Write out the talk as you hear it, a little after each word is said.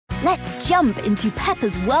Let's jump into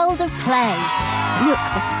Peppa's world of play. Look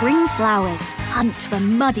for spring flowers, hunt for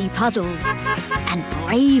muddy puddles, and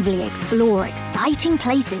bravely explore exciting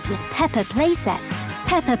places with Peppa playsets.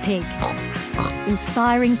 Peppa Pig.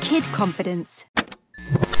 Inspiring kid confidence.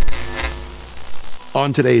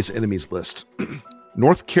 On today's enemies list,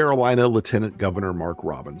 North Carolina Lieutenant Governor Mark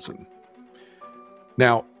Robinson.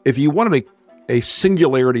 Now, if you want to make a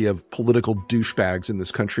singularity of political douchebags in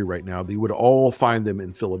this country right now, you would all find them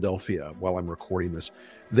in Philadelphia while I'm recording this.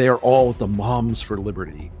 They are all at the Moms for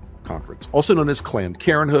Liberty conference, also known as Klanned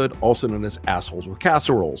Karenhood, also known as Assholes with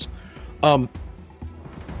Casseroles.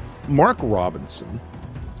 Mark Robinson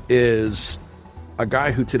is a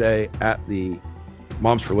guy who today at the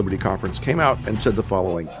Moms for Liberty conference came out and said the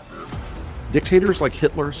following: dictators like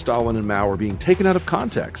Hitler, Stalin, and Mao are being taken out of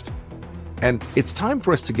context. And it's time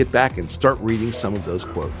for us to get back and start reading some of those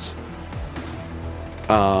quotes.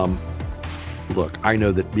 Look, I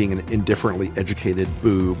know that being an indifferently educated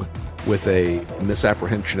boob with a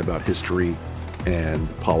misapprehension about history and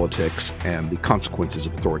politics and the consequences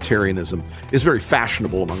of authoritarianism is very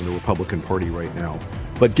fashionable among the Republican Party right now.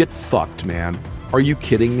 But get fucked, man. Are you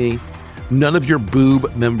kidding me? None of your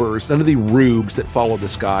boob members, none of the rubes that follow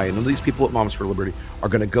this guy, and none of these people at Moms for Liberty are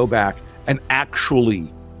going to go back and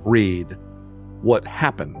actually read what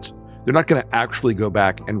happened. They're not going to actually go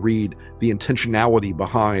back and read the intentionality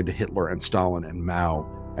behind Hitler and Stalin and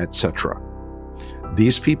Mao, etc.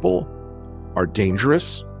 These people are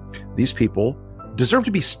dangerous. These people deserve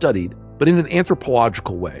to be studied, but in an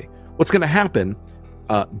anthropological way. What's going to happen,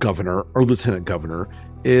 governor or lieutenant governor,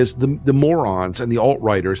 is the morons and the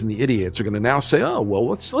alt-righters and the idiots are going to now say, oh, well,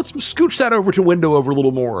 let's scooch that over to window over a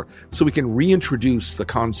little more so we can reintroduce the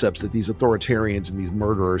concepts that these authoritarians and these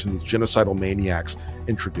murderers and these genocidal maniacs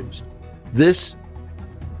introduced. This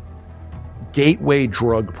gateway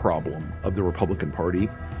drug problem of the Republican Party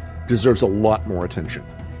deserves a lot more attention.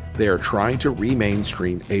 They are trying to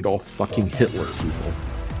re-mainstream Adolf fucking Hitler, people.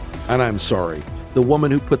 And I'm sorry, the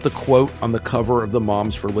woman who put the quote on the cover of the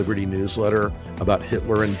Moms for Liberty newsletter about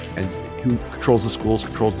Hitler and who controls the schools,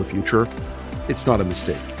 controls the future, it's not a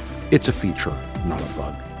mistake. It's a feature, not a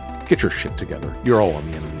bug. Get your shit together. You're all on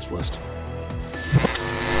the enemies list.